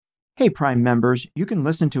Hey, Prime members, you can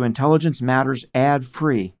listen to Intelligence Matters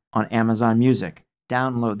ad-free on Amazon Music.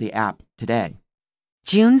 Download the app today.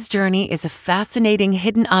 June's Journey is a fascinating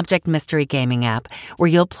hidden object mystery gaming app where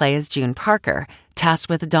you'll play as June Parker, tasked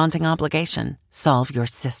with a daunting obligation: solve your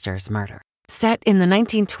sister's murder. Set in the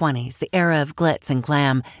 1920s, the era of glitz and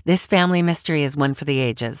glam, this family mystery is one for the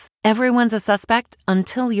ages. Everyone's a suspect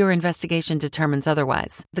until your investigation determines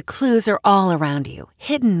otherwise. The clues are all around you,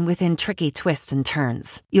 hidden within tricky twists and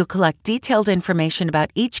turns. You'll collect detailed information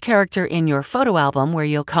about each character in your photo album where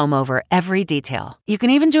you'll comb over every detail. You can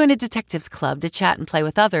even join a detectives club to chat and play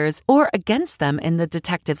with others, or against them in the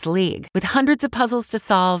Detectives League. With hundreds of puzzles to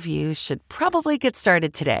solve, you should probably get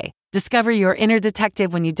started today. Discover your inner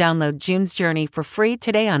detective when you download June's Journey for free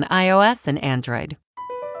today on iOS and Android.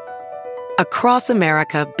 Across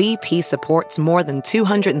America, BP supports more than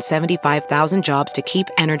 275,000 jobs to keep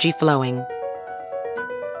energy flowing.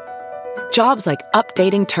 Jobs like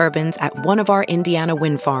updating turbines at one of our Indiana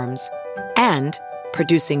wind farms and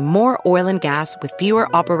producing more oil and gas with fewer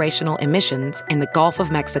operational emissions in the Gulf of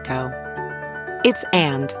Mexico. It's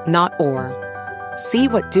and, not or. See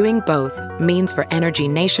what doing both means for energy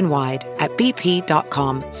nationwide at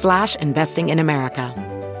bp.com/investing in America.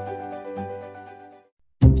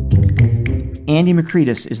 Andy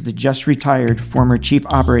McCreadis is the just-retired former Chief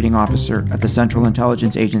Operating Officer at the Central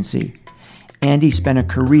Intelligence Agency. Andy spent a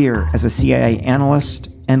career as a CIA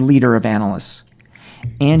analyst and leader of analysts.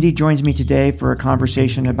 Andy joins me today for a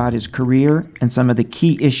conversation about his career and some of the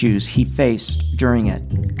key issues he faced during it.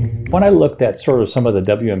 When I looked at sort of some of the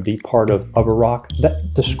WMD part of Iraq,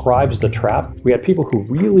 that describes the trap. We had people who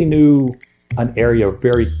really knew an area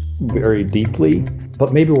very, very deeply,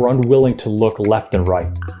 but maybe were unwilling to look left and right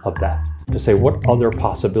of that to say what other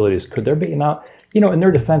possibilities could there be. Now, in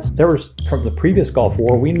their defense, there was, from the previous Gulf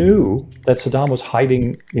War, we knew that Saddam was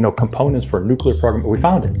hiding, components for a nuclear program. We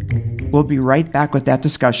found it. We'll be right back with that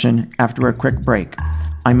discussion after a quick break.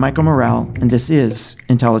 I'm Michael Morell, and this is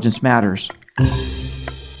Intelligence Matters.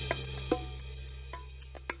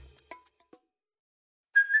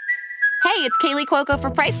 Hey, it's Kaylee Cuoco for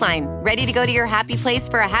Priceline. Ready to go to your happy place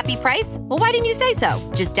for a happy price? Well, why didn't you say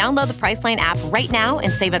so? Just download the Priceline app right now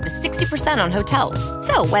and save up to 60% on hotels.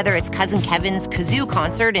 So whether it's Cousin Kevin's Kazoo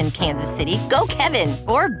Concert in Kansas City, go Kevin,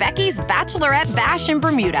 or Becky's Bachelorette Bash in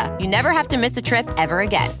Bermuda, you never have to miss a trip ever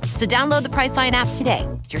again. So download the Priceline app today.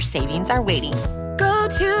 Your savings are waiting. Go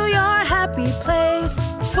to your happy place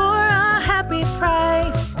for a happy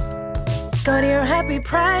price. Go to your happy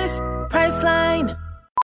price, Priceline.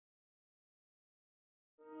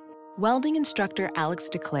 Welding instructor Alex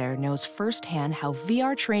DeClaire knows firsthand how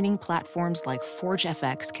VR training platforms like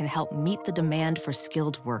ForgeFX can help meet the demand for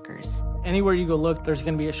skilled workers. Anywhere you go look, there's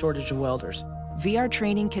going to be a shortage of welders. VR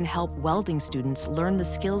training can help welding students learn the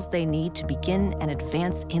skills they need to begin and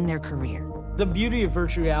advance in their career. The beauty of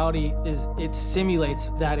virtual reality is it simulates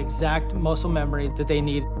that exact muscle memory that they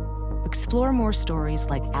need. Explore more stories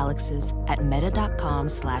like Alex's at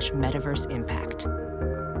meta.com/metaverseimpact.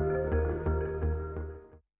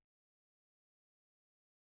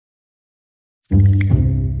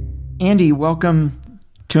 Andy, welcome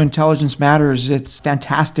to Intelligence Matters. It's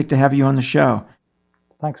fantastic to have you on the show.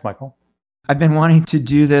 Thanks, Michael. I've been wanting to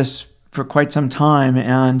do this for quite some time,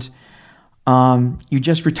 and you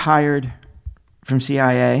just retired from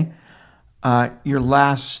CIA. Your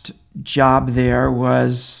last job there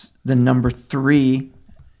was the number 3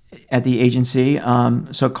 at the agency,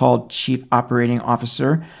 so-called Chief Operating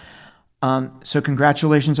Officer. So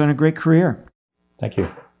congratulations on a great career. Thank you.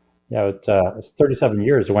 Yeah, it's 37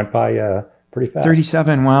 years. It went by pretty fast.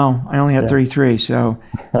 37, wow. I only had 33, so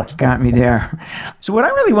you got me there. So what I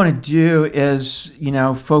really want to do is,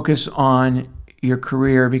 focus on your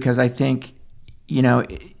career, because I think,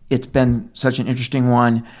 it's been such an interesting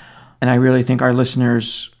one, and I really think our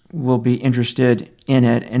listeners will be interested in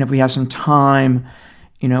it. And if we have some time,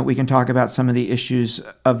 we can talk about some of the issues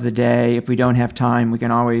of the day. If we don't have time, we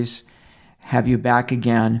can always have you back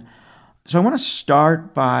again. So I want to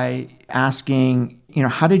start by asking,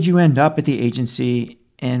 how did you end up at the agency,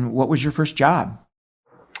 and what was your first job?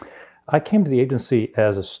 I came to the agency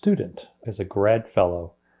as a student, as a grad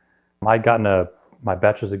fellow. I'd gotten my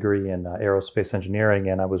bachelor's degree in aerospace engineering,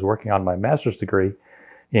 and I was working on my master's degree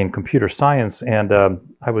in computer science, and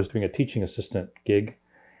I was doing a teaching assistant gig.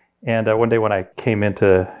 And one day when I came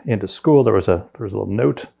into school, there was a little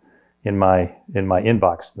note in my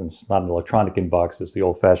inbox. It's not an electronic inbox; it's the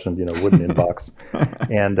old-fashioned, wooden inbox.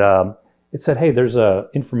 And it said, "Hey, there's a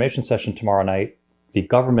information session tomorrow night. The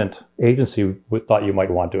government agency thought you might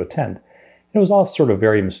want to attend." And it was all sort of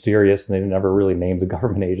very mysterious, and they never really named the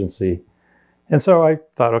government agency. And so I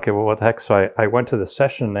thought, okay, well, what the heck? So I went to the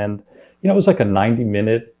session, and it was like a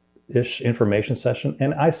 90-minute-ish information session.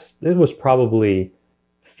 And it was probably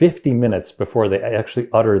 50 minutes before they actually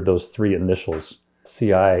uttered those three initials,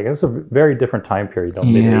 CIA. It was a very different time period,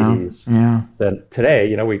 mid-'80s. Yeah. Than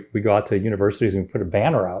today, we go out to universities and put a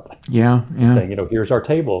banner out. Yeah. Saying, here's our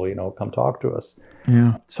table, come talk to us.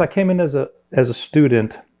 Yeah. So I came in as a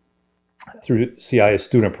student through CIA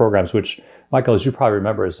student programs, which, Michael, as you probably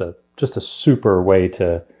remember, is just a super way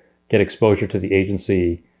to get exposure to the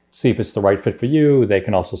agency, see if it's the right fit for you. They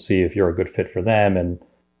can also see if you're a good fit for them. And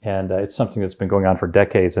it's something that's been going on for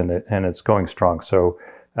decades, and it's going strong. So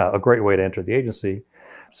a great way to enter the agency.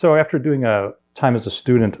 So after doing a time as a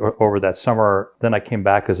student over that summer, then I came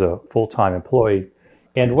back as a full-time employee.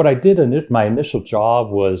 And what I did in my initial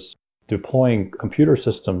job was deploying computer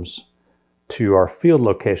systems to our field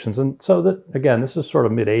locations. And so that, again, this is sort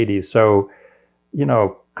of mid-'80s. So,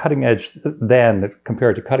 cutting edge then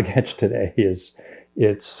compared to cutting edge today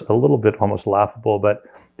it's a little bit almost laughable, but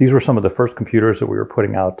these were some of the first computers that we were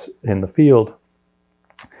putting out in the field.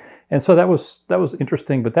 And so that was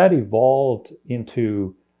interesting, but that evolved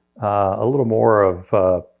into a little more of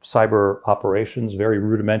cyber operations, very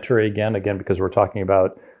rudimentary again, because we're talking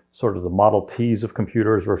about sort of the Model Ts of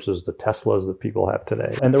computers versus the Teslas that people have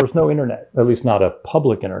today. And there was no internet, at least not a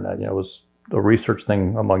public internet. It was a research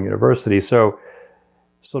thing among universities. So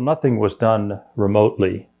nothing was done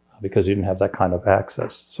remotely because you didn't have that kind of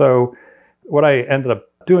access. So what I ended up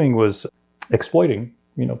doing was exploiting,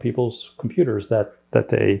 people's computers that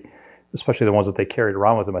they, especially the ones that they carried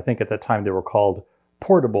around with them. I think at that time they were called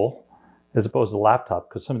portable as opposed to laptop,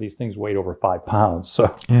 because some of these things weighed over 5 pounds.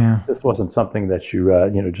 So this wasn't something that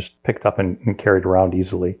you just picked up and carried around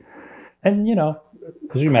easily. And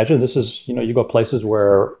as you imagine, this is you go places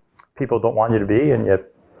where people don't want you to be, and yet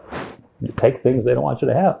you take things they don't want you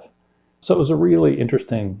to have. So it was a really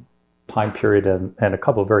interesting time period and a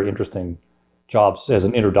couple of very interesting jobs as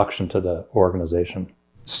an introduction to the organization.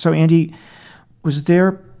 So Andy, was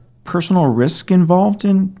there personal risk involved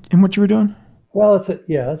in what you were doing? Well, that's an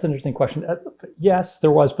interesting question. Yes,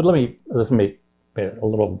 there was, but let me a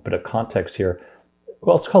little bit of context here.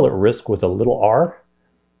 Well, let's call it risk with a little r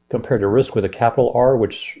compared to risk with a capital R,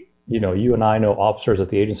 which you and I know officers at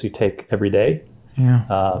the agency take every day.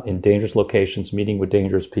 Yeah. In dangerous locations, meeting with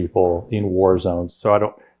dangerous people, in war zones. So I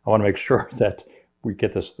want to make sure that we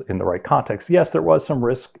get this in the right context. Yes, there was some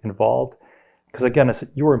risk involved, because again,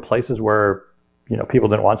 you were in places where people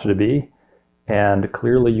didn't want you to be, and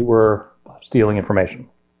clearly you were stealing information.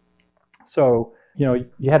 So you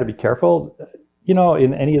had to be careful.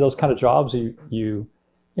 In any of those kind of jobs,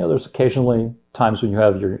 there's occasionally times when you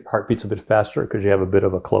have your heart beats a bit faster because you have a bit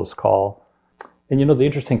of a close call. And the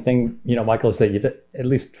interesting thing, Michael, is that at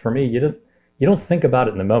least for me, you don't think about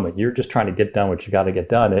it in the moment. You're just trying to get done what you got to get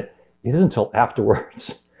done. It isn't until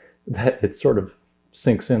afterwards that it sort of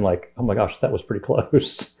sinks in, like, oh my gosh, that was pretty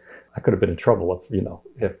close. I could have been in trouble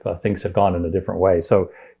if things had gone in a different way.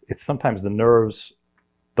 So it's sometimes the nerves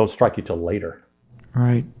don't strike you till later.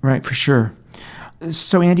 Right, for sure.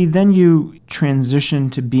 So Andy, then you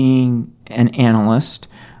transitioned to being an analyst.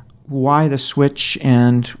 Why the switch,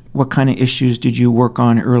 and what kind of issues did you work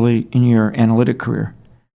on early in your analytic career?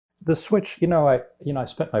 The switch, I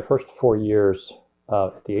spent my first 4 years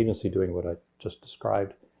at the agency doing what I just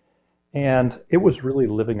described. And it was really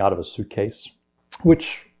living out of a suitcase,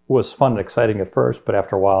 which was fun and exciting at first, but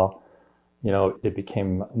after a while, it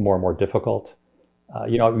became more and more difficult.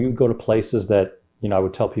 You would go to places that, I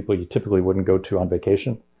would tell people you typically wouldn't go to on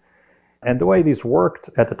vacation. And the way these worked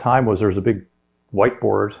at the time was there was a big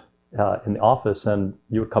whiteboard in the office, and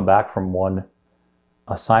you would come back from one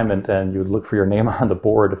assignment and you would look for your name on the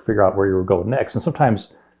board to figure out where you were going next. And sometimes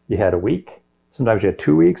you had a week, sometimes you had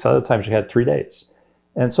 2 weeks, other times you had 3 days.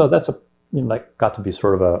 And so that's got to be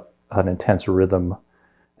sort of an intense rhythm.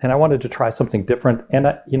 And I wanted to try something different. And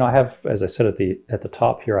I have, as I said at the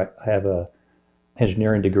top here, I have a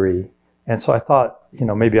engineering degree. And so I thought,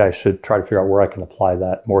 maybe I should try to figure out where I can apply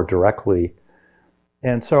that more directly.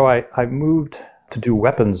 And so I moved to do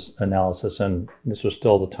weapons analysis, and this was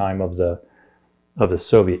still the time of the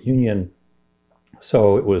Soviet Union.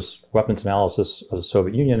 So it was weapons analysis of the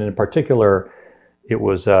Soviet Union, and in particular, it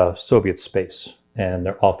was Soviet space and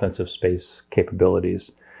their offensive space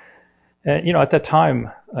capabilities. And at that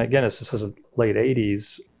time, again, this is the late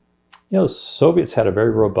 80s, Soviets had a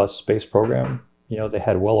very robust space program. They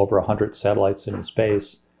had well over 100 satellites in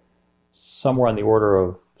space. Somewhere on the order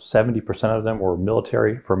of 70% of them were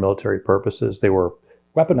military, for military purposes. They were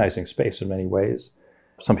weaponizing space in many ways.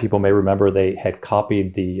 Some people may remember they had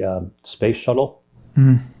copied the space shuttle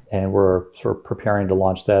and we're sort of preparing to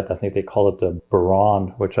launch that. I think they call it the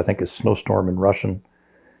Buran, which I think is snowstorm in Russian.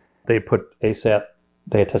 They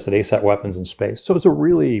had tested ASAT weapons in space. So it was a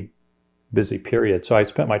really busy period. So I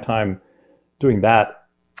spent my time doing that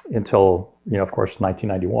until, of course,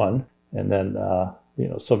 1991. And then,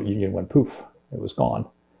 Soviet Union went poof. It was gone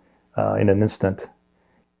in an instant.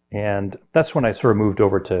 And that's when I sort of moved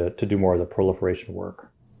over to do more of the proliferation work.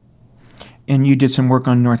 And you did some work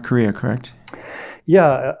on North Korea, correct?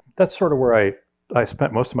 Yeah, that's sort of where I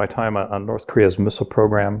spent most of my time on North Korea's missile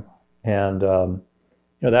program. And,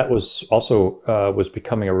 that was also was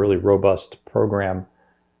becoming a really robust program.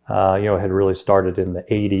 It had really started in the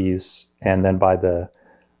 80s. And then by the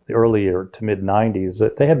early to mid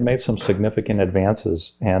 90s, they had made some significant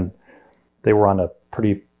advances. And they were on a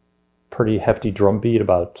pretty hefty drumbeat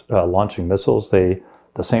about launching missiles. The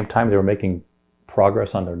same time they were making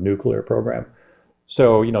progress on their nuclear program.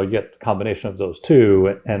 So, you get a combination of those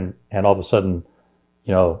two, and all of a sudden,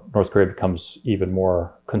 North Korea becomes even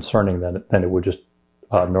more concerning than it would just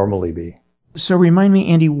normally be. So remind me,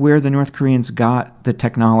 Andy, where the North Koreans got the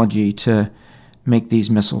technology to make these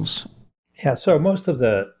missiles. Yeah, so most of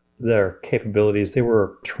their capabilities, they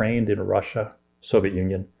were trained in Russia, Soviet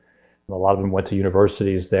Union. A lot of them went to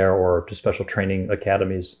universities there or to special training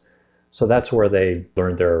academies. So that's where they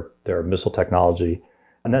learned their missile technology.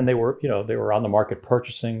 And then they were on the market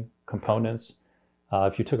purchasing components.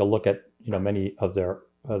 If you took a look at many of their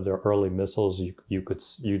early missiles,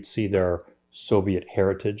 you'd see their Soviet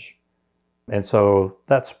heritage. And so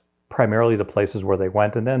that's primarily the places where they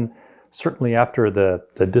went. And then certainly after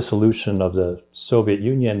the dissolution of the Soviet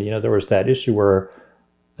Union, there was that issue where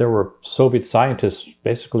there were Soviet scientists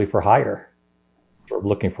basically for hire, sort of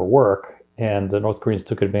looking for work. And the North Koreans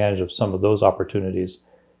took advantage of some of those opportunities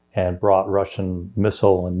and brought Russian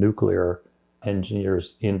missile and nuclear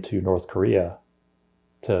engineers into North Korea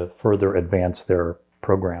to further advance their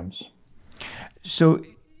programs. So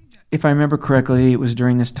if I remember correctly, it was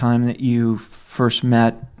during this time that you first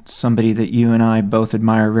met somebody that you and I both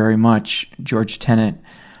admire very much, George Tenet,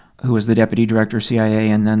 who was the deputy director of CIA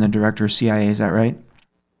and then the director of CIA. Is that right?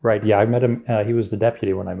 Right. Yeah, I met him. He was the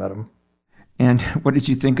deputy when I met him. And what did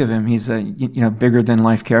you think of him? He's a bigger than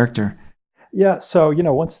life character. Yeah. So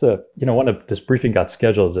once when this briefing got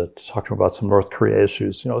scheduled to talk to him about some North Korea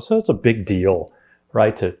issues, so it's a big deal,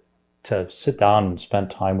 right? To sit down and spend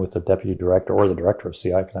time with the deputy director or the director of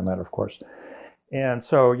CIA for that matter, of course. And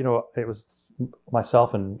so it was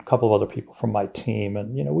myself and a couple of other people from my team,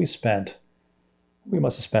 and we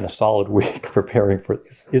must have spent a solid week preparing for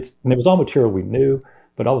this. And it was all material we knew,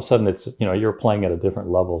 but all of a sudden it's you're playing at a different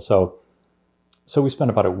level. So we spent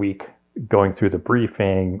about a week going through the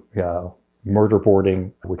briefing, murder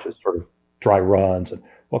boarding, which is sort of dry runs, and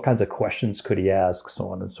what kinds of questions could he ask, so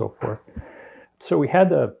on and so forth. So we had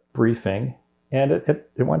the briefing, and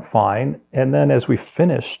it went fine. And then as we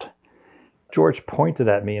finished, George pointed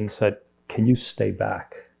at me and said, "Can you stay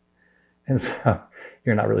back?" And so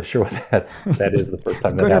you're not really sure what that is the first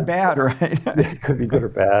time. Good or bad, right? It could be good or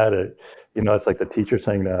bad. It's like the teacher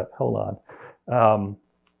saying, "Hold on."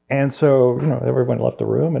 And so, everyone left the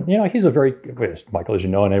room, and he's Michael, as you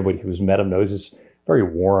know, and everybody who's met him knows he's a very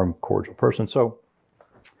warm, cordial person. So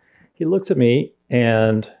he looks at me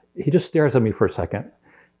and he just stares at me for a second.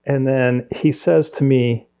 And then he says to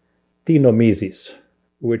me, "Τι νομίζεις,"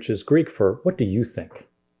 which is Greek for "what do you think?"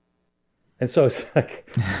 And so it's like,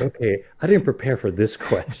 okay, I didn't prepare for this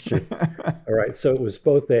question. All right. So it was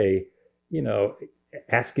both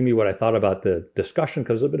asking me what I thought about the discussion,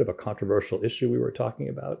 because it was a bit of a controversial issue we were talking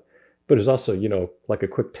about. But it was also, like a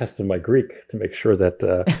quick test of my Greek to make sure that,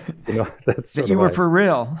 that's that you were for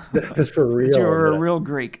real. That was for real. That you were a real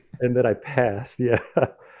Greek. And that I passed, yeah.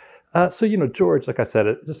 So, George, like I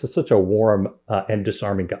said, just such a warm and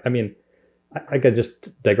disarming guy. I mean, I could just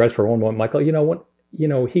digress for one moment, Michael.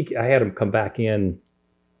 I had him come back in.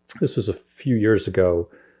 This was a few years ago,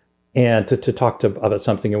 and to talk about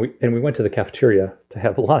something, and we went to the cafeteria to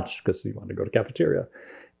have lunch because we wanted to go to cafeteria.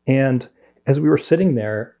 And as we were sitting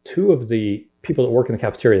there, two of the people that work in the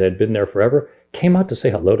cafeteria that had been there forever came out to say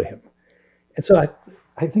hello to him. And so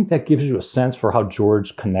I think that gives you a sense for how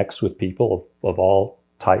George connects with people of all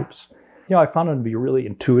types. I found him to be really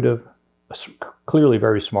intuitive, clearly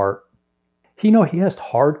very smart. He asked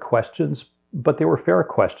hard questions, but they were fair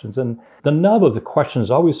questions. And the nub of the questions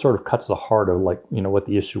always sort of cuts the heart of what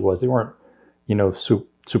the issue was. They weren't,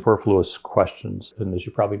 superfluous questions. And as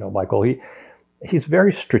you probably know, Michael, he's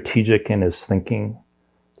very strategic in his thinking.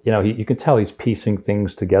 You can tell he's piecing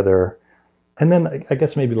things together. And then I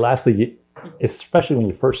guess maybe lastly, especially when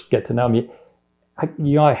you first get to know him,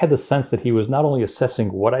 I had the sense that he was not only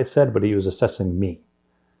assessing what I said, but he was assessing me.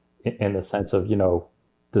 in the sense of,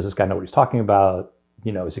 does this guy know what he's talking about?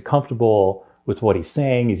 Is he comfortable with what he's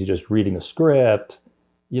saying? Is he just reading a script?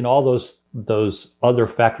 All those other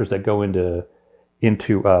factors that go into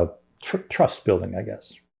trust building, I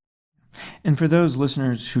guess. And for those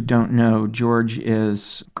listeners who don't know, George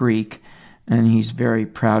is Greek, and he's very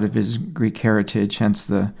proud of his Greek heritage, hence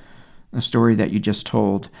the story that you just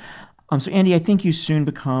told. So Andy, I think you soon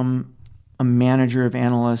become a manager of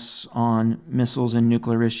analysts on missiles and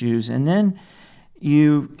nuclear issues, and then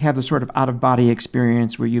you have the sort of out-of-body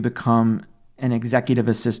experience where you become an executive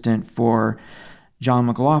assistant for John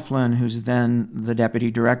McLaughlin, who's then the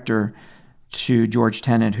deputy director, to George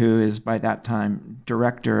Tenet, who is by that time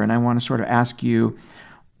director. And I want to sort of ask you,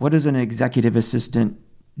 what does an executive assistant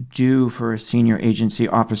do for a senior agency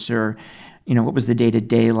officer? What was the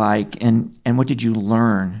day-to-day like, and what did you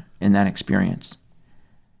learn in that experience?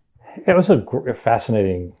 It was a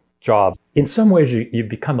fascinating job. In some ways, you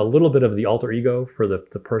become a little bit of the alter ego for the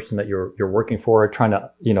person that you're working for, trying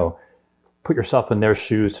to, put yourself in their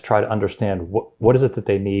shoes to try to understand what is it that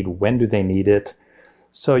they need, when do they need it.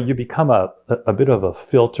 So you become a bit of a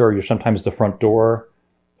filter. You're sometimes the front door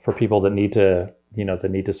for people that need to,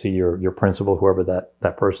 that need to see your principal, whoever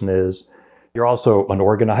that person is. You're also an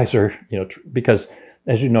organizer, because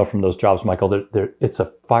as you know from those jobs, Michael, it's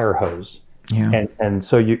a fire hose. Yeah. And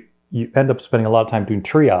so you end up spending a lot of time doing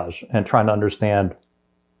triage and trying to understand,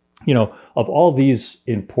 of all these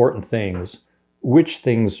important things, which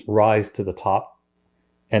things rise to the top,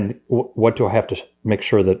 and what do I have to make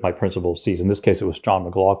sure that my principal sees? In this case, it was John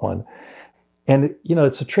McLaughlin. And,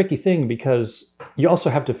 it's a tricky thing because you also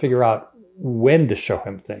have to figure out when to show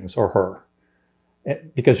him things, or her.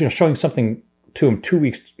 Because, showing something to him 2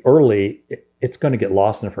 weeks early, it's going to get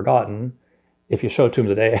lost and forgotten. If you show it to him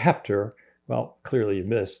the day after, well, clearly you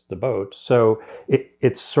missed the boat. So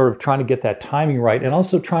it's sort of trying to get that timing right, and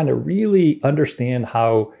also trying to really understand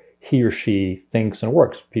how he or she thinks and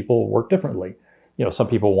works. People work differently. Some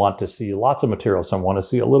people want to see lots of material. Some want to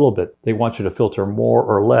see a little bit. They want you to filter more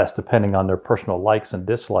or less depending on their personal likes and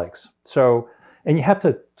dislikes. So, and you have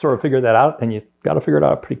to sort of figure that out, and you've got to figure it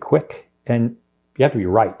out pretty quick, and you have to be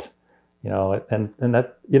right. And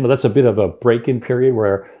that, that's a bit of a break-in period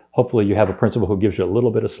where hopefully you have a principal who gives you a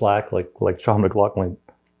little bit of slack, like John McLaughlin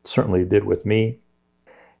certainly did with me.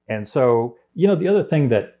 And so, the other thing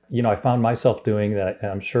that, I found myself doing, that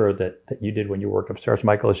I'm sure that you did when you work upstairs,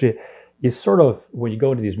 Michael, is you sort of, when you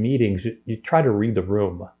go into these meetings, you try to read the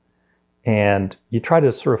room, and you try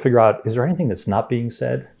to sort of figure out, is there anything that's not being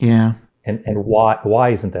said? Yeah. And why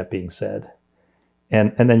isn't that being said?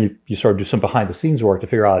 And then you sort of do some behind the scenes work to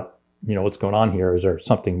figure out, what's going on here. Is there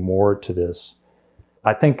something more to this?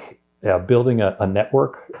 I think building a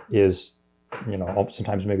network is,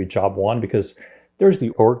 sometimes maybe job one, because there's the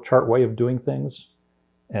org chart way of doing things,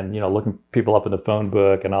 and, looking people up in the phone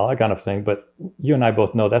book and all that kind of thing. But you and I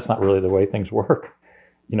both know that's not really the way things work.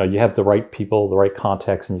 You have the right people, the right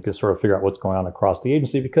context, and you can sort of figure out what's going on across the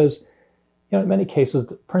agency, because, in many cases,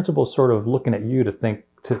 the principal's sort of looking at you to think,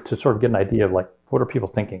 to sort of get an idea of, like, what are people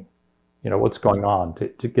thinking? What's going on,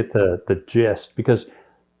 to get the gist. Because,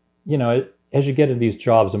 as you get into these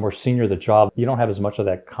jobs, the more senior the job, you don't have as much of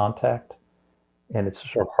that contact, and it's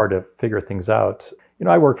sort of hard to figure things out.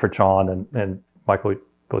 I worked for John, and Michael,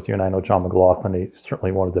 both you and I know John McLaughlin. He's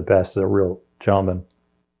certainly one of the best, a real gentleman.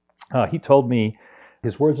 He told me,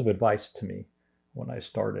 his words of advice to me when I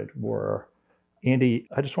started were, Andy,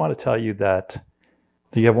 I just want to tell you that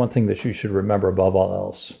you have one thing that you should remember above all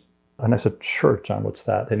else. And I said, sure, John, what's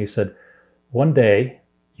that? And he said, one day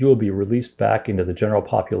you will be released back into the general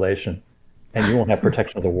population, and you won't have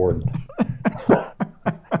protection of the warden.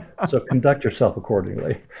 So conduct yourself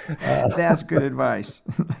accordingly. That's good advice.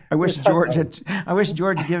 I wish George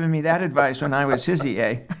had given me that advice when I was his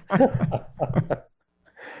EA.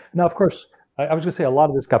 Now, of course, I was going to say a lot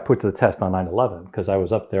of this got put to the test on 9/11, because I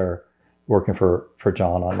was up there working for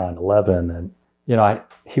John on 9/11, and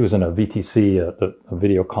he was in a VTC, a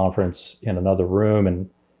video conference in another room, and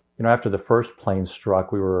after the first plane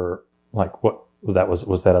struck, we were like, "What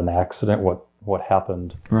was that an accident? What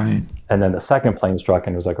happened?" Right. And then the second plane struck,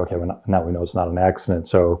 and it was like, okay, well, now we know it's not an accident.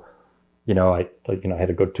 So, I had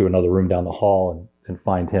to go to another room down the hall and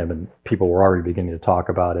find him, and people were already beginning to talk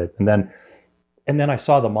about it. And then I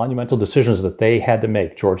saw the monumental decisions that they had to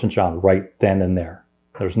make, George and John, right then and there.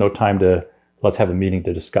 There was no time to, let's have a meeting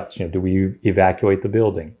to discuss. Do we evacuate the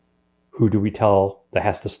building? Who do we tell that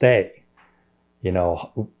has to stay?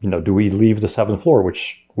 Do we leave the 7th floor,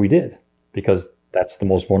 which we did, because that's the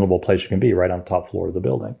most vulnerable place you can be, right on the top floor of the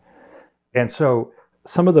building. And so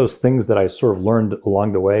some of those things that I sort of learned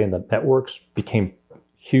along the way in the networks became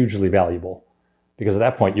hugely valuable, because at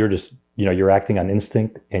that point you're just, you're acting on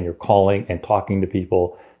instinct and you're calling and talking to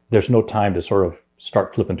people. There's no time to sort of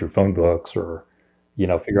start flipping through phone books or,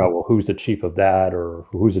 figure out, well, who's the chief of that or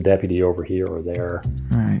who's the deputy over here or there.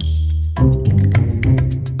 All right.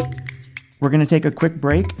 We're going to take a quick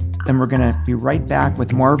break, and we're going to be right back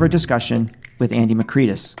with more of our discussion with Andy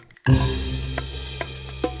Makritis.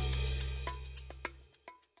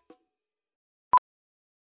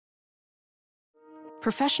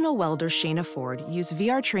 Professional welder Shayna Ford used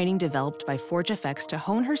VR training developed by ForgeFX to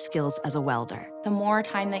hone her skills as a welder. The more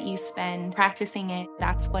time that you spend practicing it,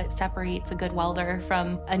 that's what separates a good welder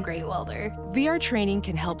from a great welder. VR training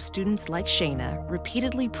can help students like Shayna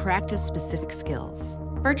repeatedly practice specific skills.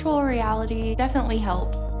 Virtual reality definitely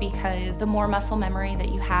helps because the more muscle memory that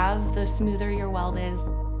you have, the smoother your weld is.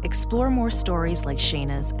 Explore more stories like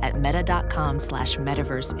Shayna's at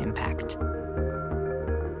meta.com/metaverseimpact.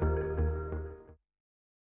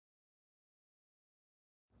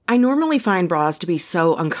 I normally find bras to be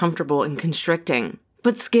so uncomfortable and constricting,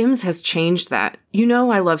 but Skims has changed that. You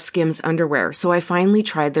know I love Skims underwear, so I finally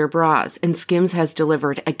tried their bras, and Skims has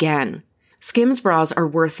delivered again. Skims bras are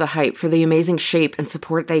worth the hype for the amazing shape and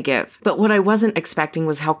support they give, but what I wasn't expecting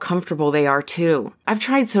was how comfortable they are too. I've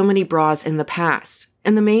tried so many bras in the past,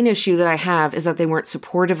 and the main issue that I have is that they weren't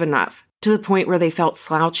supportive enough, to the point where they felt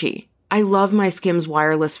slouchy. I love my Skims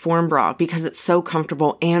wireless form bra because it's so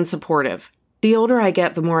comfortable and supportive. The older I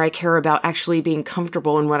get, the more I care about actually being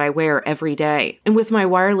comfortable in what I wear every day. And with my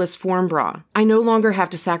wireless form bra, I no longer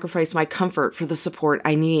have to sacrifice my comfort for the support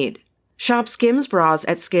I need. Shop Skims bras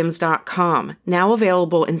at skims.com, now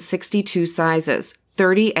available in 62 sizes,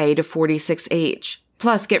 30A to 46H.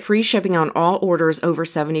 Plus, get free shipping on all orders over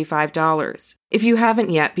 $75. If you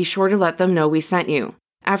haven't yet, be sure to let them know we sent you.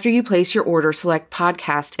 After you place your order, select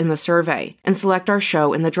podcast in the survey and select our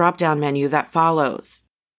show in the drop-down menu that follows.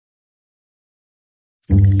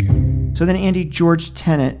 So then Andy, George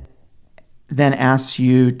Tenet then asks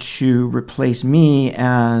you to replace me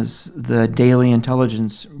as the daily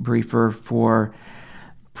intelligence briefer for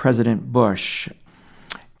President Bush.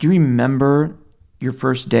 Do you remember your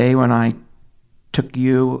first day when I took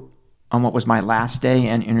you on what was my last day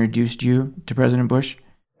and introduced you to President Bush?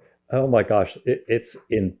 Oh my gosh, it's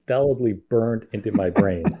indelibly burned into my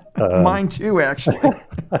brain. Mine too, actually.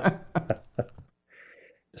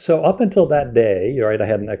 So up until that day, right, I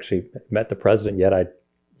hadn't actually met the president yet. I,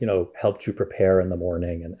 helped you prepare in the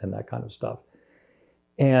morning and that kind of stuff.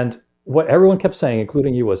 And what everyone kept saying,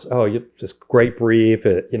 including you, was, "Oh, you just great brief.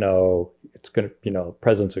 It's going to,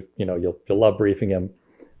 president's, you'll love briefing him."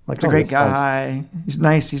 Like, he's a great guy. He's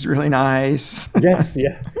nice. He's really nice. Yes,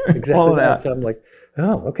 yeah, exactly. All of that. So I'm like,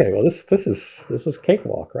 oh, okay. Well, this is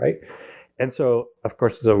cakewalk, right? And so, of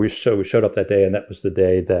course, we showed up that day, and that was the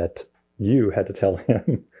day that you had to tell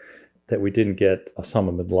him that we didn't get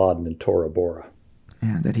Osama bin Laden in Tora Bora.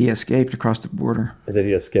 Yeah, that he escaped across the border.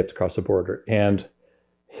 And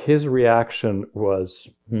his reaction was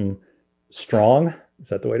strong. Is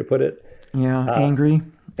that the way to put it? Yeah, angry,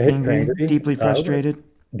 deeply frustrated.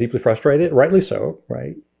 Deeply frustrated, rightly so,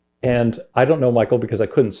 right? And I don't know, Michael, because I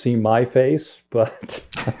couldn't see my face, but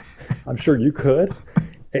I'm sure you could.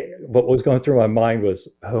 What was going through my mind was,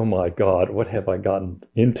 oh my God, what have I gotten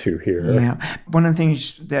into here? Yeah. One of the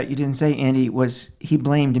things that you didn't say, Andy, was he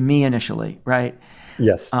blamed me initially, right?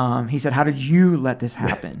 Yes. He said, how did you let this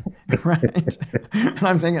happen? Right? And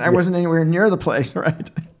I'm thinking, I wasn't anywhere near the place, right?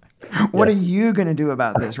 What are you going to do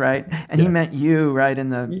about this, right? And he meant you, right, in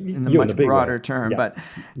the much broader term. But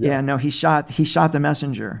no, he shot the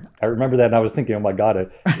messenger. I remember that, and I was thinking, oh my God,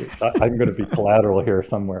 I'm going to be collateral here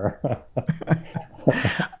somewhere.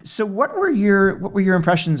 So what were your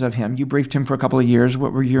impressions of him? You briefed him for a couple of years.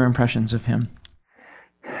 What were your impressions of him?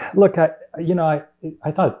 Look, I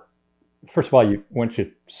thought, first of all, once you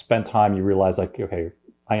spend time, you realize, like, okay,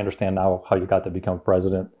 I understand now how you got to become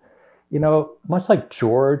president. Much like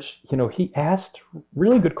George, he asked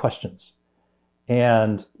really good questions.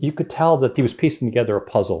 And you could tell that he was piecing together a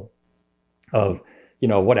puzzle of,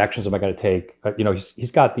 what actions am I going to take?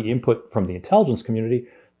 He's got the input from the intelligence community,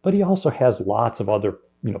 but he also has lots of other,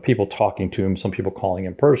 people talking to him, some people calling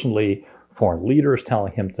him personally, foreign leaders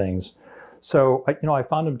telling him things. So, I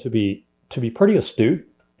found him to be pretty astute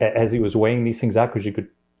as he was weighing these things out, because you could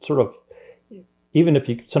sort of, even if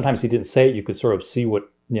sometimes he didn't say it, you could sort of see what,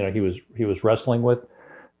 he was wrestling with.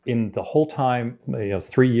 In the whole time,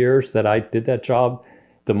 3 years that I did that job,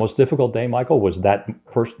 the most difficult day, Michael, was that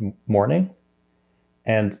first morning.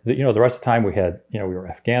 And the rest of the time we had, we were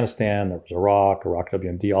in Afghanistan, there was Iraq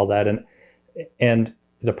WMD, all that, and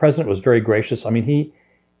the president was very gracious. I mean, we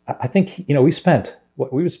would spend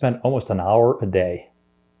almost an hour a day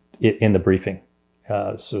in the briefing,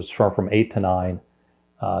 So it's from 8 to 9.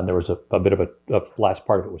 And there was a bit of a last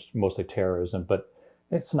part of it was mostly terrorism, but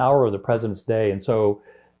it's an hour of the President's Day. And so,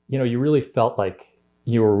 you really felt like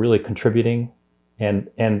you were really contributing. And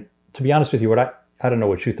to be honest with you, I don't know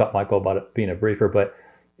what you thought, Michael, about it being a briefer, but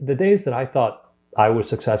the days that I thought I was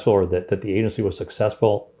successful or that the agency was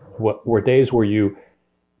successful were days where you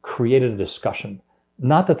created a discussion.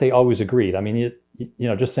 Not that they always agreed. I mean,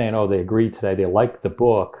 just saying, oh, they agreed today, they liked the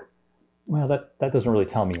book. Well, that doesn't really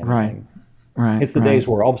tell me anything. Right. It's the days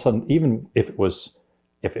where all of a sudden, even if it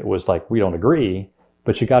was like we don't agree,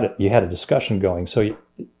 but you had a discussion going. So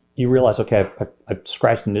you realize, okay, I've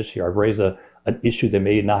scratched an issue. I've raised an issue they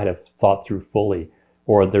may not have thought through fully,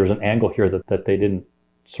 or there's an angle here that they didn't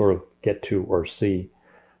sort of get to or see.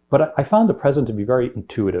 But I found the President to be very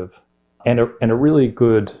intuitive and a really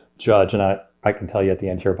good judge. And I can tell you at the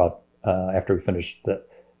end here about after we finish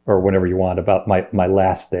or whenever you want, about my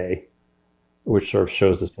last day, which sort of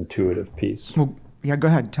shows this intuitive piece. Well, yeah, go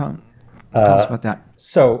ahead. Tell us about that.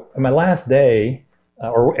 So my last day,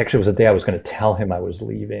 or actually it was the day I was going to tell him I was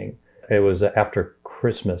leaving. It was after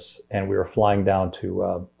Christmas, and we were flying down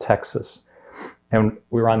to Texas. And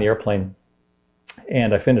we were on the airplane,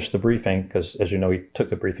 and I finished the briefing, because as you know, he took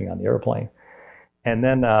the briefing on the airplane. And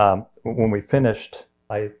then when we finished,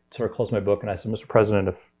 I sort of closed my book, and I said, Mr.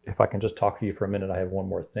 President, if I can just talk to you for a minute, I have one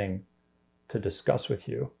more thing to discuss with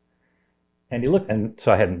you. And he looked, and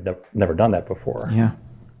so I had never done that before. Yeah.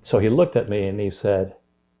 So he looked at me and he said,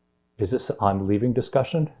 is this an I'm leaving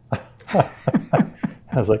discussion? I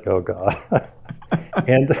was like, oh God.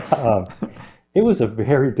 And it was a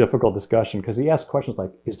very difficult discussion because he asked questions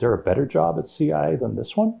like, is there a better job at CIA than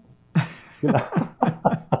this one?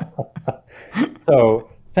 So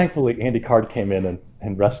thankfully, Andy Card came in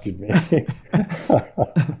and rescued me.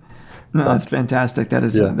 No, that's fantastic. That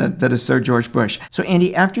is that is so George Bush. So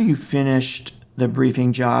Andy, after you finished the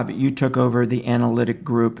briefing job, you took over the analytic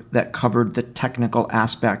group that covered the technical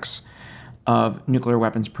aspects of nuclear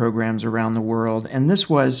weapons programs around the world. And this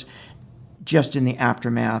was just in the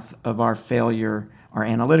aftermath of our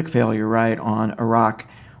analytic failure, right, on Iraq,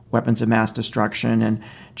 weapons of mass destruction. And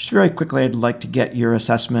just very quickly, I'd like to get your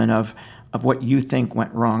assessment of what you think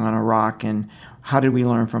went wrong on Iraq, and how did we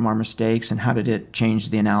learn from our mistakes, and how did it change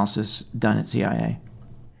the analysis done at CIA?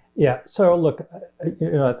 Yeah. So look,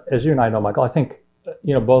 as you and I know, Michael, I think,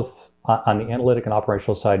 both on the analytic and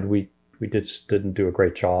operational side, we just didn't do a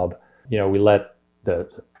great job. We let the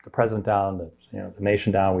president down, the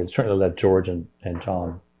nation down. We certainly let George and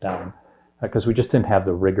John down because we just didn't have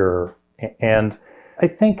the rigor. And I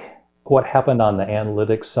think what happened on the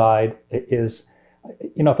analytics side is,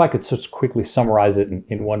 if I could just quickly summarize it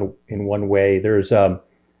in one way, there was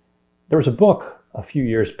a book a few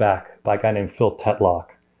years back by a guy named Phil Tetlock.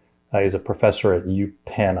 He's a professor at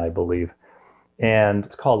UPenn, I believe, and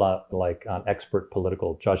it's called on expert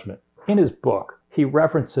political judgment. In his book, he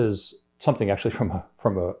references something actually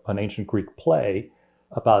from an ancient Greek play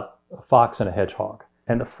about a fox and a hedgehog,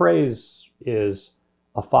 and the phrase is,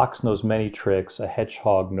 "A fox knows many tricks, a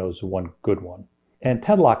hedgehog knows one good one." And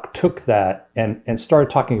Tetlock took that and started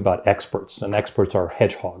talking about experts, and experts are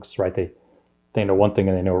hedgehogs, right? They know one thing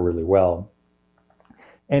and they know it really well.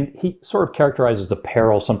 And he sort of characterizes the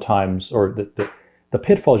peril sometimes, or the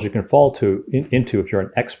pitfalls you can fall into if you're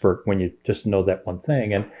an expert when you just know that one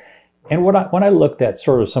thing. And when I looked at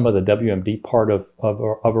sort of some of the WMD part of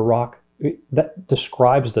Iraq, that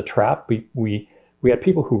describes the trap. We had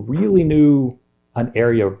people who really knew an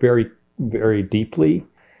area very, very deeply,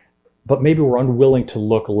 but maybe we're unwilling to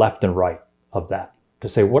look left and right of that to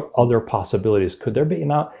say what other possibilities could there be.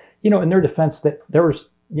 Now, in their defense, that there was,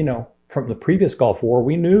 from the previous Gulf War,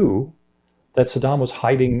 we knew that Saddam was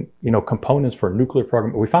hiding, components for a nuclear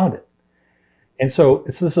program. We found it. And so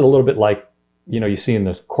this is a little bit like, you see in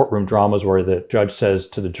the courtroom dramas where the judge says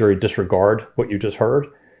to the jury, disregard what you just heard.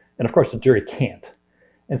 And of course, the jury can't.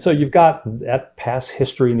 And so you've got that past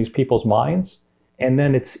history in these people's minds. And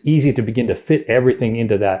then it's easy to begin to fit everything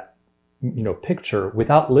into that picture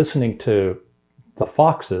without listening to the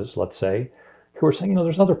foxes, let's say, who are saying,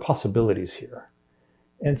 there's other possibilities here.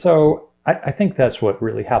 And so I think that's what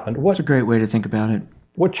really happened. That's a great way to think about it.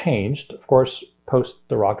 What changed, of course, post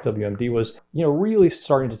the Iraq WMD was, really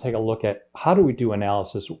starting to take a look at how do we do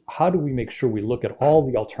analysis? How do we make sure we look at all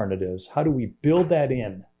the alternatives? How do we build that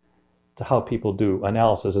in to how people do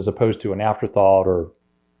analysis as opposed to an afterthought or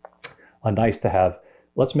a nice to have?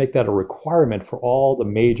 Let's make that a requirement for all the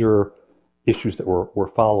major issues that we're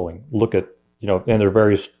following. Look at, and there are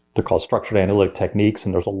various, they're called structured analytic techniques,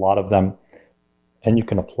 and there's a lot of them, and you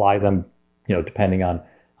can apply them, depending on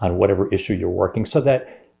whatever issue you're working, so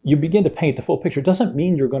that you begin to paint the full picture. It doesn't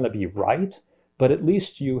mean you're going to be right, but at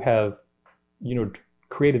least you have,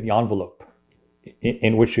 created the envelope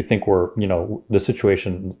in which you think we're, the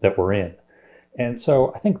situation that we're in. And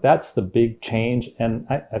so I think that's the big change. And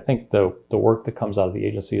I think the work that comes out of the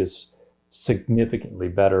agency is significantly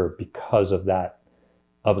better because of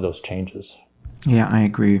those changes. Yeah, I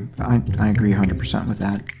agree. I agree 100% with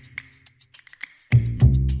that.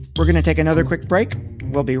 We're going to take another quick break.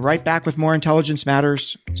 We'll be right back with more Intelligence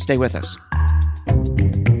Matters. Stay with us.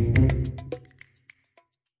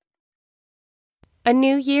 A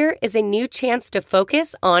new year is a new chance to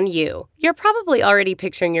focus on you. You're probably already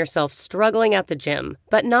picturing yourself struggling at the gym,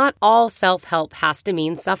 but not all self-help has to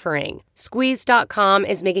mean suffering. Squeeze.com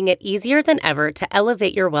is making it easier than ever to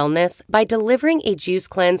elevate your wellness by delivering a juice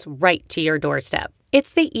cleanse right to your doorstep.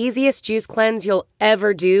 It's the easiest juice cleanse you'll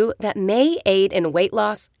ever do that may aid in weight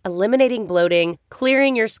loss, eliminating bloating,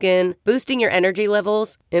 clearing your skin, boosting your energy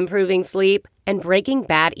levels, improving sleep, and breaking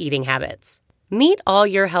bad eating habits. Meet all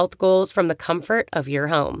your health goals from the comfort of your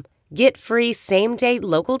home. Get free same-day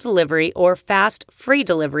local delivery or fast free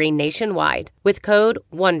delivery nationwide with code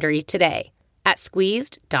WONDERY today at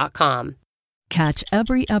squeezed.com. Catch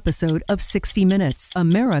every episode of 60 Minutes,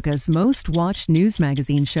 America's most watched news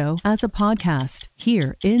magazine show, as a podcast.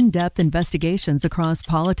 Hear in-depth investigations across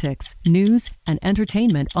politics, news, and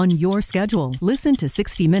entertainment on your schedule. Listen to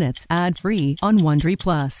 60 Minutes ad-free on Wondery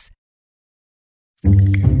Plus.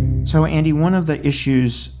 So, Andy, one of the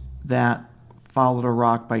issues that followed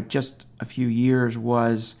Iraq by just a few years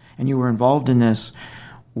was, and you were involved in this,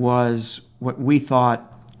 was what we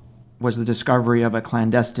thought was the discovery of a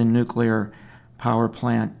clandestine nuclear power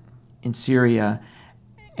plant in Syria.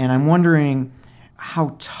 And I'm wondering,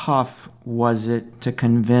 how tough was it to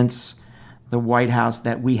convince the White House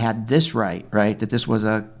that we had this right, that this was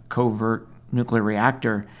a covert nuclear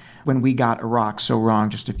reactor, when we got Iraq so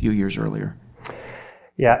wrong just a few years earlier?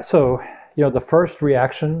 Yeah, so, the first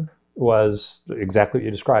reaction was exactly what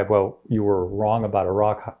you described. Well, you were wrong about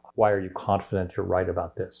Iraq. Why are you confident you're right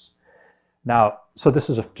about this? Now, so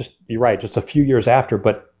this is you're right, just a few years after,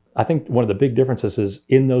 but I think one of the big differences is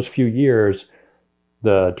in those few years,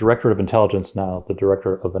 the Directorate of Intelligence, now the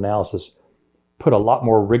Director of Analysis, put a lot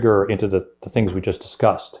more rigor into the things we just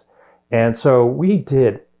discussed. And so we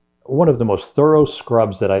did one of the most thorough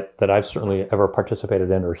scrubs that I've certainly ever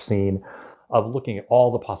participated in or seen, of looking at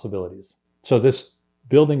all the possibilities. So this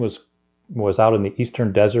building was out in the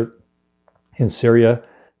eastern desert in Syria,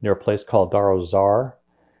 near a place called Dar Zar,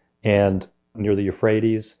 and near the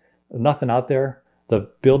Euphrates. Nothing out there. The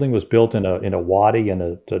building was built in a wadi and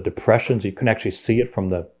a depression, so you couldn't actually see it from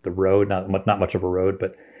the road. Not much of a road,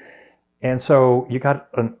 and so you got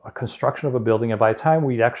a construction of a building, and by the time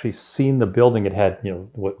we'd actually seen the building, it had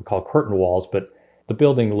what we call curtain walls, but the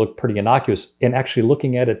building looked pretty innocuous. And actually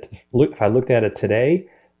looking at it, if I looked at it today,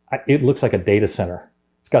 it looks like a data center.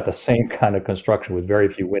 It's got the same kind of construction with very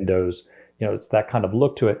few windows. It's that kind of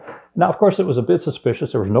look to it. Now, of course, it was a bit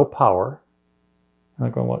suspicious. There was no power.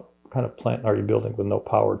 I'm going, what kind of plant are you building with no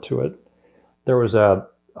power to it? There was a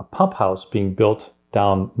pump house being built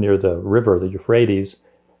down near the river, the Euphrates,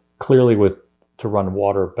 clearly to run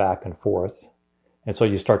water back and forth. And so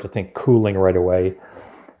you start to think cooling right away.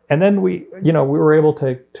 And then we were able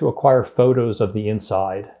to acquire photos of the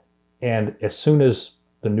inside. And as soon as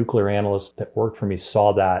the nuclear analysts that worked for me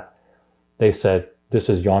saw that, they said, this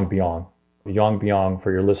is Yongbyon. Yongbyon,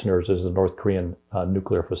 for your listeners, is the North Korean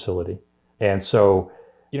nuclear facility. And so,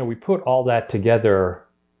 we put all that together,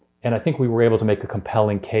 and I think we were able to make a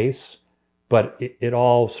compelling case, but it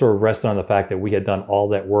all sort of rested on the fact that we had done all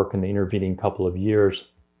that work in the intervening couple of years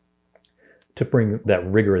to bring that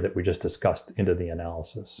rigor that we just discussed into the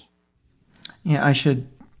analysis. Yeah, I should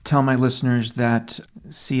tell my listeners that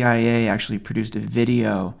CIA actually produced a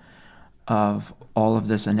video of all of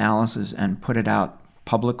this analysis and put it out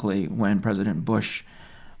publicly when President Bush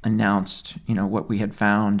announced, what we had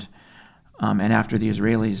found, and after the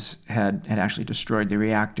Israelis had actually destroyed the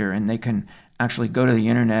reactor. And they can actually go to the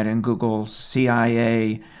internet and Google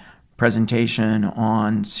CIA presentation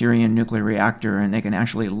on Syrian nuclear reactor, and they can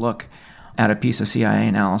actually look at a piece of CIA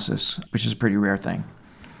analysis, which is a pretty rare thing.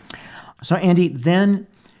 So, Andy, then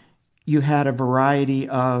you had a variety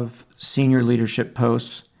of senior leadership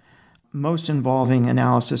posts, most involving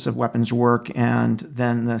analysis of weapons work and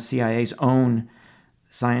then the CIA's own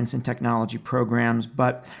science and technology programs.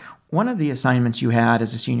 But one of the assignments you had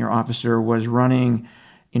as a senior officer was running,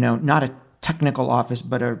 not a technical office,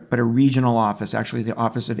 but a regional office, actually the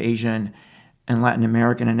Office of Asian and Latin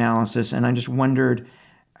American Analysis. And I just wondered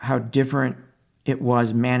how different it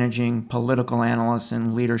was managing political analysts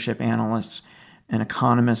and leadership analysts and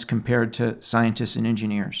economists compared to scientists and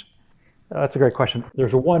engineers. That's a great question.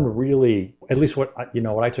 There's one really, at least what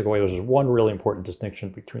I took away was one really important distinction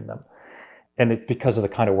between them, and it's because of the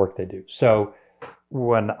kind of work they do. So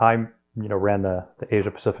when I ran the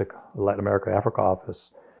Asia Pacific, Latin America, Africa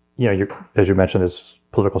office, as you mentioned, as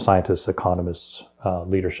political scientists, economists,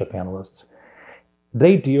 leadership analysts,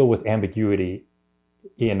 they deal with ambiguity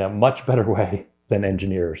in a much better way than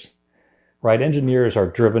engineers. Right? Engineers are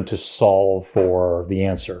driven to solve for the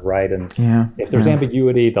answer, right? And if there's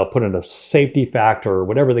ambiguity, they'll put in a safety factor or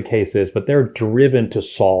whatever the case is, but they're driven to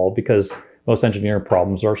solve because most engineering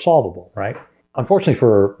problems are solvable, right? Unfortunately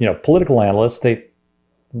for, political analysts,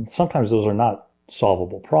 sometimes those are not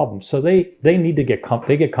solvable problems. So they need to get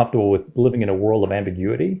comfortable with living in a world of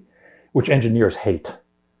ambiguity, which engineers hate,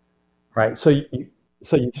 right? So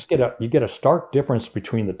you just get a stark difference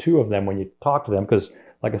between the two of them when you talk to them, because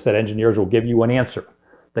like I said, engineers will give you an answer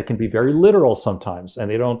that can be very literal sometimes,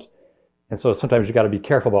 and so sometimes you got to be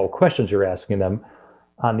careful about what questions you're asking them.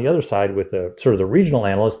 On the other side, with the sort of the regional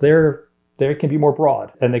analysts, they can be more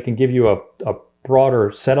broad, and they can give you a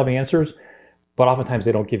broader set of answers, but oftentimes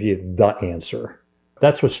they don't give you the answer.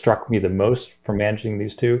 That's what struck me the most from managing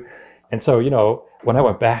these two. And so, when I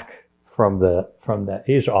went back from the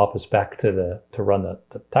Asia office back to run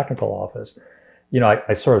the technical office,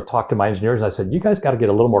 I sort of talked to my engineers and I said, you guys got to get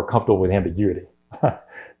a little more comfortable with ambiguity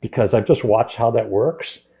because I've just watched how that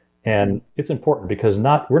works. And it's important because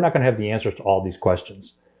we're not going to have the answers to all these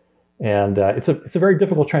questions. And it's a very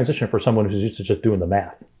difficult transition for someone who's used to just doing the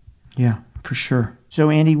math. Yeah, for sure. So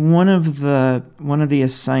Andy, one of the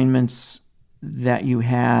assignments that you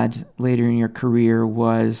had later in your career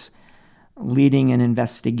was leading an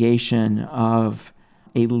investigation of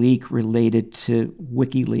a leak related to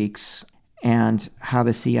WikiLeaks and how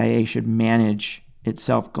the CIA should manage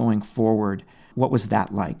itself going forward. What was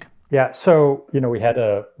that like? Yeah, so we had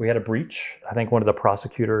a breach. I think one of the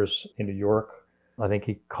prosecutors in New York, I think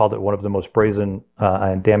he called it one of the most brazen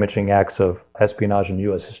and damaging acts of espionage in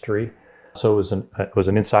U.S. history. So it was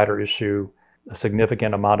an insider issue. A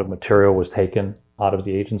significant amount of material was taken out of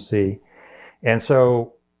the agency, and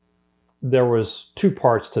so there was two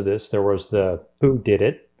parts to this. There was the who did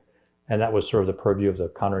it. And that was sort of the purview of the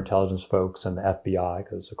counterintelligence folks and the FBI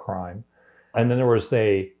because it's a crime. And then there was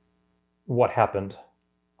what happened,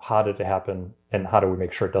 how did it happen, and how do we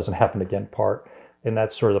make sure it doesn't happen again part. And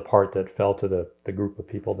that's sort of the part that fell to the group of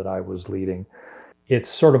people that I was leading. It's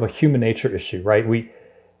sort of a human nature issue, right?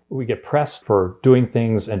 We get pressed for doing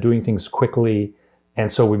things quickly.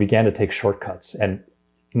 And so we began to take shortcuts. And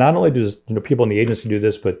not only does people in the agency do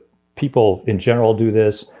this, but people in general do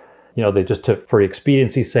this. They just for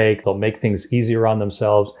expediency's sake, they'll make things easier on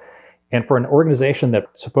themselves. And for an organization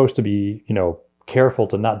that's supposed to be, careful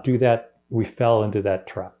to not do that, we fell into that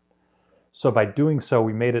trap. So by doing so,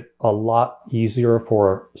 we made it a lot easier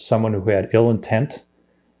for someone who had ill intent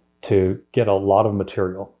to get a lot of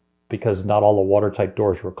material because not all the watertight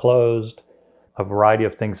doors were closed, a variety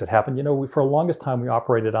of things that happened. For the longest time, we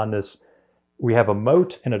operated on this, we have a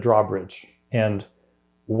moat and a drawbridge. And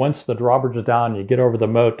once the drawbridge is down, you get over the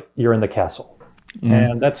moat, you're in the castle.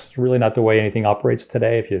 And that's really not the way anything operates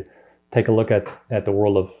today. If you take a look at the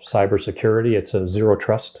world of cybersecurity, it's a zero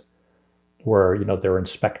trust where, they're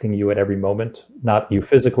inspecting you at every moment, not you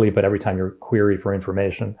physically, but every time you query for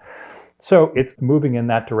information. So it's moving in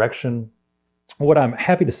that direction. What I'm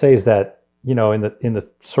happy to say is that, in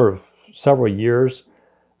the sort of several years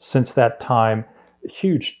since that time,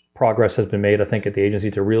 huge progress has been made, I think, at the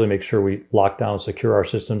agency to really make sure we lock down and secure our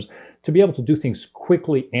systems, to be able to do things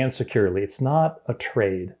quickly and securely. It's not a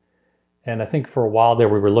trade. And I think for a while there,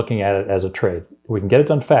 we were looking at it as a trade. We can get it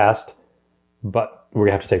done fast, but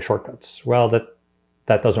we have to take shortcuts. Well,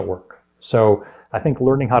 that doesn't work. So I think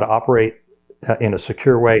learning how to operate in a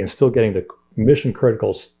secure way and still getting the mission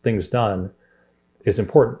critical things done is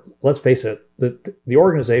important. Let's face it, the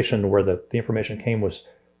organization where the information came was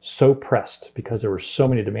so pressed because there were so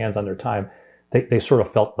many demands on their time, they sort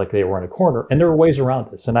of felt like they were in a corner, and there were ways around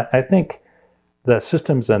this. And I think the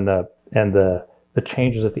systems and the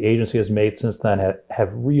changes that the agency has made since then have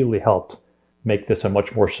really helped make this a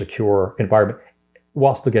much more secure environment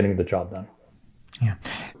while still getting the job done. Yeah.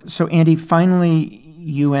 So Andy, finally,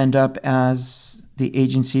 you end up as the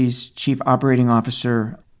agency's chief operating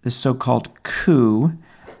officer, the so-called coup.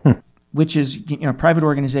 Which is, private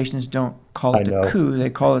organizations don't call it the coup, they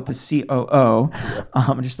call it the COO.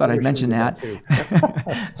 I just thought I'd mention that.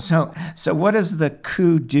 So what does the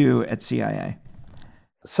coup do at CIA?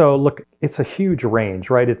 So look, it's a huge range,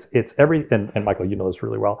 right? It's everything, and Michael, you know this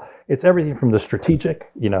really well. It's everything from the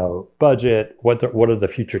strategic, budget, what are the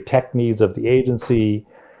future tech needs of the agency,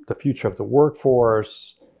 the future of the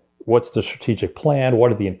workforce, what's the strategic plan?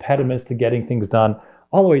 What are the impediments to getting things done?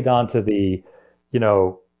 All the way down to the,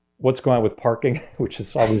 what's going on with parking, which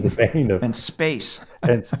is always the bane of and space.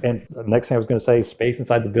 and the next thing I was going to say, space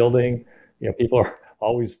inside the building. People are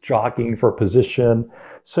always jockeying for position.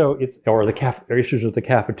 So or issues with the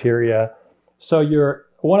cafeteria. So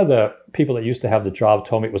one of the people that used to have the job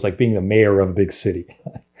told me it was like being the mayor of a big city.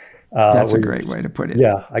 That's a great way to put it.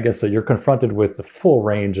 Yeah, I guess so. You're confronted with the full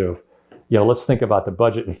range of, let's think about the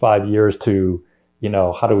budget in 5 years to,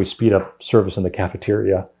 how do we speed up service in the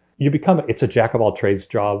cafeteria? It's a jack of all trades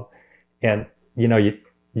job. And, you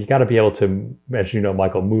got to be able to, as you know,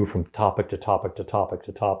 Michael, move from topic to topic to topic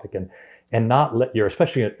to topic and not let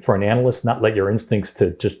especially for an analyst, not let your instincts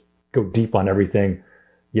to just go deep on everything,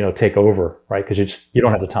 take over, right? Because you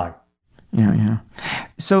don't have the time. Yeah.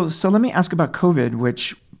 So let me ask about COVID,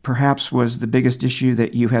 which perhaps was the biggest issue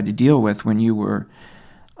that you had to deal with when you were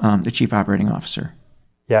the chief operating officer.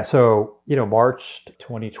 Yeah. So, March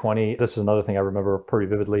 2020, this is another thing I remember pretty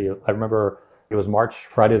vividly. I remember it was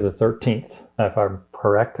Friday the 13th, if I'm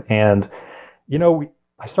correct. And,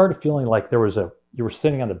 I started feeling like you were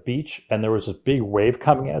sitting on the beach and there was this big wave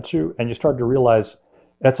coming at you. And you started to realize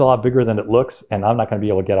that's a lot bigger than it looks. And I'm not going to be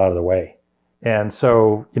able to get out of the way. And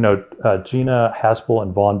so, Gina Haspel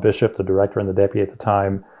and Vaughn Bishop, the director and the deputy at the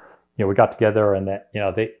time, we got together and that,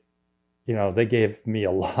 they gave me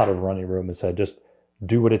a lot of running room and said, just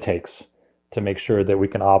do what it takes to make sure that we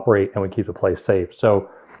can operate and we keep the place safe. So,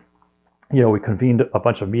 we convened a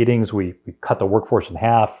bunch of meetings. We cut the workforce in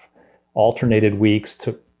half, alternated weeks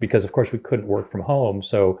because of course we couldn't work from home.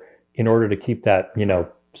 So in order to keep that,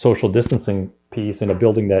 social distancing piece in a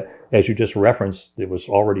building that, as you just referenced, it was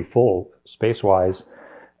already full space-wise,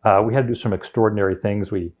 we had to do some extraordinary things.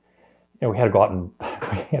 We had to go out and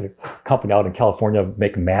we had a company out in California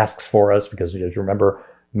make masks for us because, as you remember,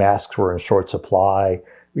 masks were in short supply.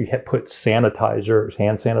 We had put hand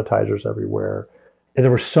sanitizers everywhere. And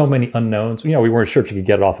there were so many unknowns. We weren't sure if you could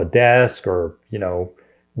get it off a desk or,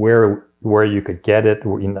 where you could get it.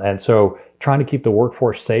 And so trying to keep the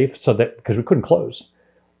workforce safe because we couldn't close.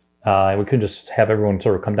 And we couldn't just have everyone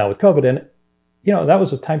sort of come down with COVID. And, that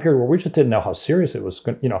was a time period where we just didn't know how serious it was.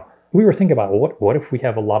 We were thinking about, what if we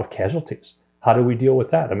have a lot of casualties? How do we deal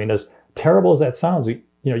with that? I mean, as terrible as that sounds,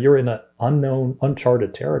 you're in an unknown,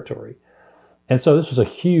 uncharted territory. And so this was a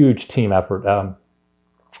huge team effort.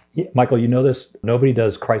 Michael, you know this, nobody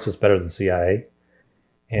does crisis better than CIA.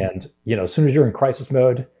 And, as soon as you're in crisis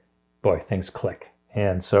mode, boy, things click.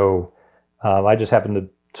 And so I just happened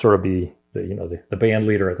to sort of be the band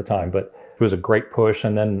leader at the time, but it was a great push.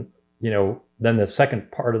 And then, then the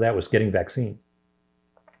second part of that was getting vaccine,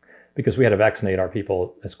 because we had to vaccinate our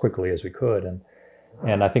people as quickly as we could.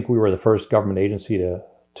 And I think we were the first government agency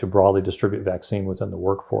to broadly distribute vaccine within the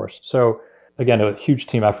workforce. So again, a huge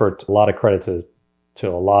team effort, a lot of credit to a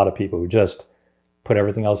lot of people who just put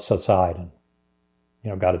everything else aside and,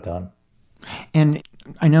 got it done. And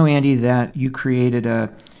I know, Andy, that you created a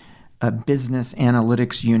business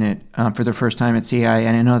analytics unit for the first time at CI,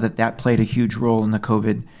 and I know that played a huge role in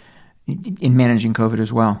managing COVID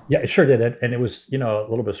as well. Yeah, it sure did. And it was, a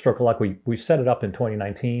little bit of stroke of luck. We set it up in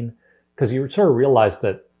 2019 because you sort of realized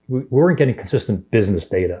that we weren't getting consistent business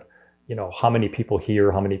data. How many people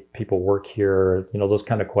here, how many people work here, those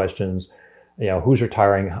kind of questions. Who's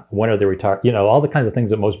retiring, when are they retiring, all the kinds of things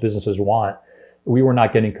that most businesses want. We were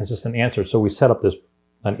not getting consistent answers. So we set up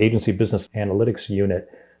an agency business analytics unit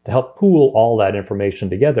to help pool all that information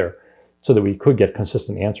together so that we could get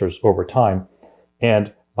consistent answers over time.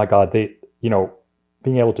 And my God,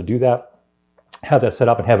 being able to do that, have that set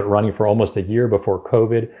up and have it running for almost a year before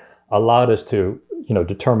COVID allowed us to,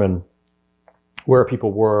 determine where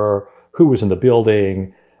people were, who was in the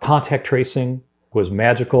building. Contact tracing was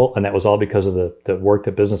magical, and that was all because of the work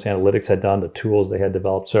that business analytics had done, the tools they had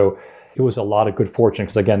developed. So it was a lot of good fortune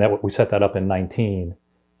because, again, we set that up in 2019,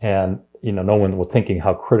 and no one was thinking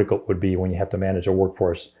how critical it would be when you have to manage a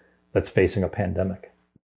workforce that's facing a pandemic.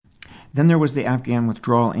 Then there was the Afghan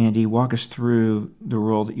withdrawal. Andy, walk us through the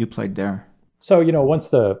role that you played there. So once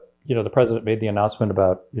the president made the announcement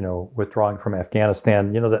about withdrawing from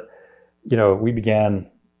Afghanistan, we began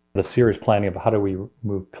the serious planning of how do we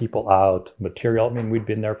move people out, material. I mean, we'd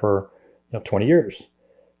been there for 20 years.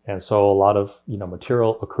 And so a lot of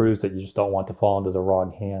material accrues that you just don't want to fall into the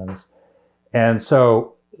wrong hands. And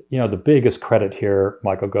so, the biggest credit here,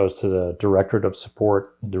 Michael, goes to the Directorate of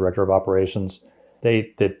Support, Director of Operations.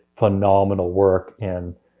 They did phenomenal work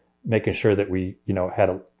in making sure that we,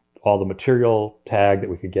 had all the material tagged that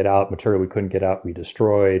we could get out, material we couldn't get out, we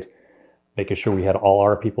destroyed, making sure we had all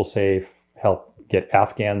our people safe, help get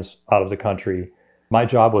Afghans out of the country, My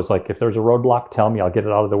job was like, if there's a roadblock, tell me, I'll get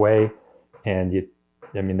it out of the way. And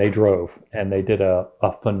they drove, and they did a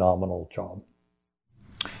phenomenal job.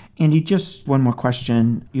 Andy, just one more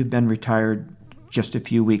question. You've been retired just a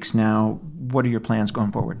few weeks now. What are your plans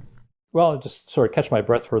going forward? Well, just sort of catch my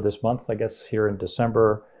breath for this month, I guess, here in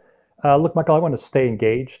December. Look, Michael, I want to stay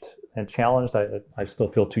engaged and challenged. I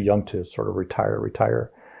still feel too young to sort of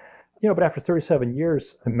retire. But after 37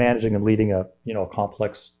 years managing and leading a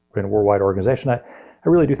complex and worldwide organization, I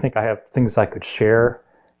really do think I have things I could share.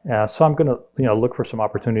 So I'm going to look for some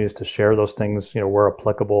opportunities to share those things, where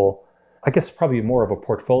applicable. I guess probably more of a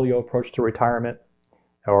portfolio approach to retirement,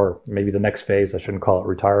 or maybe the next phase. I shouldn't call it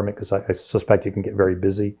retirement because I suspect you can get very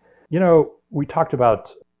busy. We talked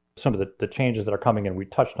about some of the changes that are coming, and we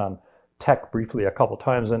touched on tech briefly a couple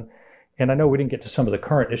times. And I know we didn't get to some of the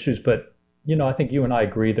current issues, but I think you and I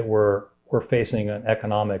agree that we're facing an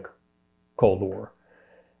economic Cold War.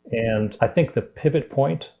 And I think the pivot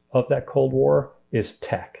point of that Cold War is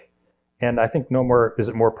tech. And I think nowhere is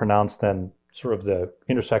it more pronounced than sort of the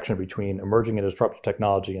intersection between emerging and disruptive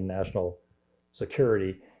technology and national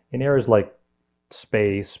security in areas like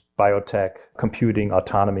space, biotech, computing,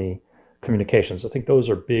 autonomy, communications. I think those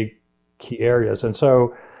are big key areas. And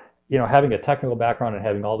so, having a technical background and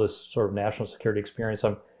having all this sort of national security experience,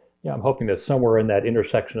 I'm hoping that somewhere in that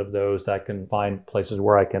intersection of those, that I can find places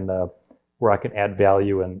where I can add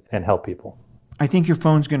value and help people. I think your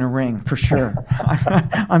phone's going to ring for sure.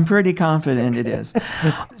 I'm pretty confident it is.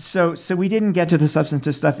 So we didn't get to the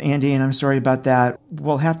substantive stuff, Andy, and I'm sorry about that.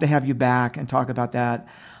 We'll have to have you back and talk about that.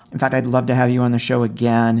 In fact, I'd love to have you on the show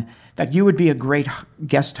again. That you would be a great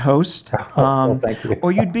guest host. Well, thank you.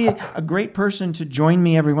 Or you'd be a great person to join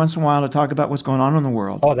me every once in a while to talk about what's going on in the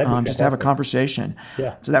world. Oh, that'd be just to have a conversation.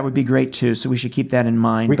 Yeah. So that would be great too. So we should keep that in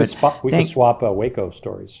mind. We could swap Waco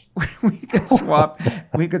stories. we could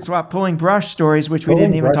swap pulling brush stories, which we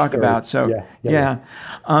didn't even talk about. So yeah.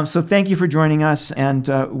 So thank you for joining us, and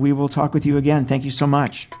we will talk with you again. Thank you so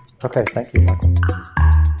much. Okay, thank you, Michael.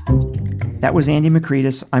 That was Andy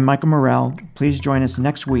Makritis. I'm Michael Morell. Please join us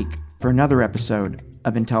next week for another episode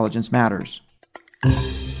of Intelligence Matters.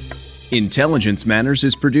 Intelligence Matters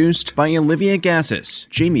is produced by Olivia Gassis,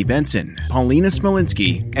 Jamie Benson, Paulina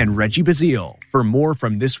Smolinski, and Reggie Bazile. For more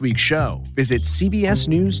from this week's show, visit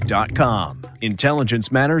cbsnews.com.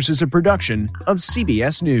 Intelligence Matters is a production of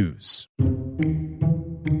CBS News.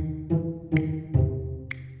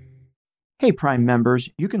 Hey, Prime members,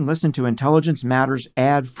 you can listen to Intelligence Matters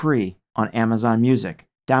ad-free on Amazon Music.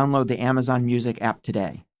 Download the Amazon Music app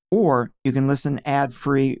today. Or you can listen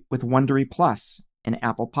ad-free with Wondery Plus in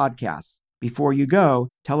Apple Podcasts. Before you go,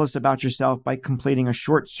 tell us about yourself by completing a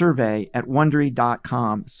short survey at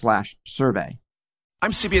Wondery.com/survey.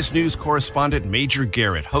 I'm CBS News correspondent Major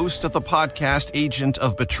Garrett, host of the podcast Agent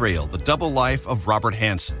of Betrayal, The Double Life of Robert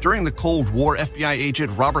Hanssen. During the Cold War, FBI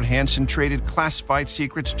agent Robert Hanssen traded classified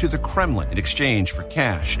secrets to the Kremlin in exchange for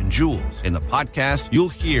cash and jewels. In the podcast, you'll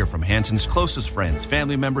hear from Hanssen's closest friends,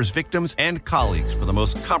 family members, victims, and colleagues for the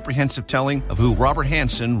most comprehensive telling of who Robert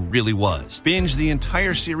Hanssen really was. Binge the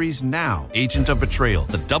entire series now. Agent of Betrayal,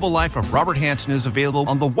 The Double Life of Robert Hanssen is available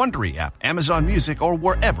on the Wondery app, Amazon Music, or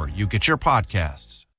wherever you get your podcasts.